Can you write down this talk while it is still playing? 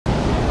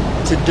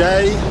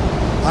Today,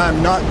 I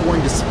am not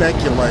going to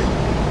speculate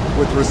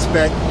with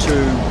respect to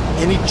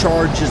any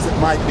charges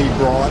that might be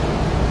brought,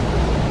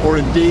 or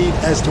indeed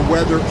as to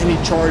whether any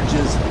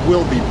charges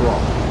will be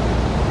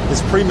brought.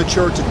 It's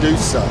premature to do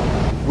so.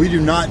 We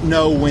do not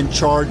know when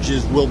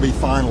charges will be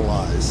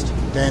finalized,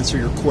 to answer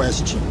your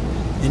question.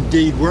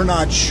 Indeed, we're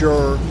not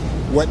sure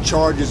what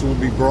charges will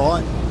be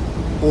brought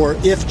or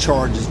if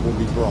charges will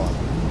be brought.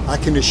 I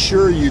can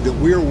assure you that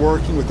we're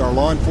working with our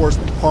law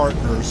enforcement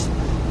partners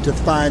to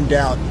find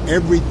out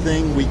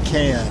everything we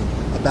can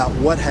about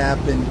what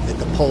happened at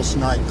the Pulse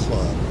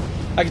nightclub.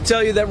 I can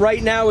tell you that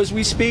right now as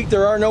we speak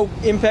there are no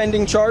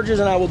impending charges,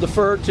 and I will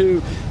defer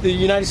to the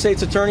United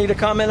States Attorney to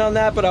comment on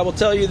that, but I will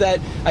tell you that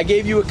I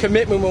gave you a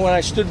commitment when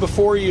I stood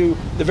before you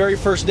the very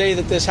first day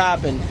that this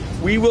happened.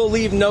 We will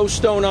leave no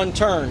stone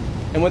unturned.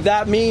 And what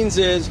that means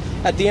is,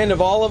 at the end of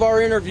all of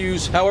our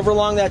interviews, however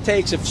long that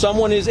takes, if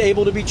someone is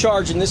able to be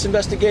charged in this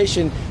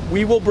investigation,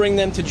 we will bring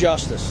them to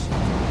justice.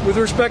 With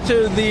respect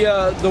to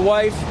the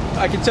wife,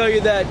 I can tell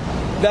you that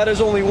that is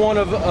only one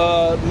of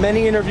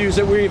many interviews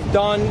that we've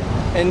done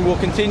and will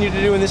continue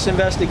to do in this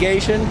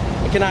investigation.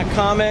 I cannot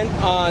comment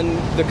on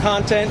the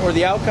content or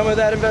the outcome of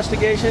that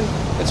investigation,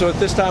 and so at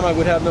this time I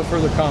would have no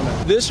further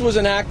comment. This was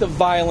an act of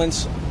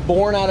violence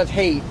born out of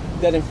hate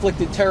that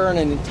inflicted terror on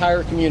an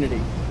entire community.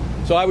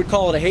 So I would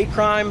call it a hate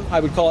crime,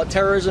 I would call it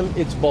terrorism,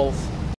 it's both.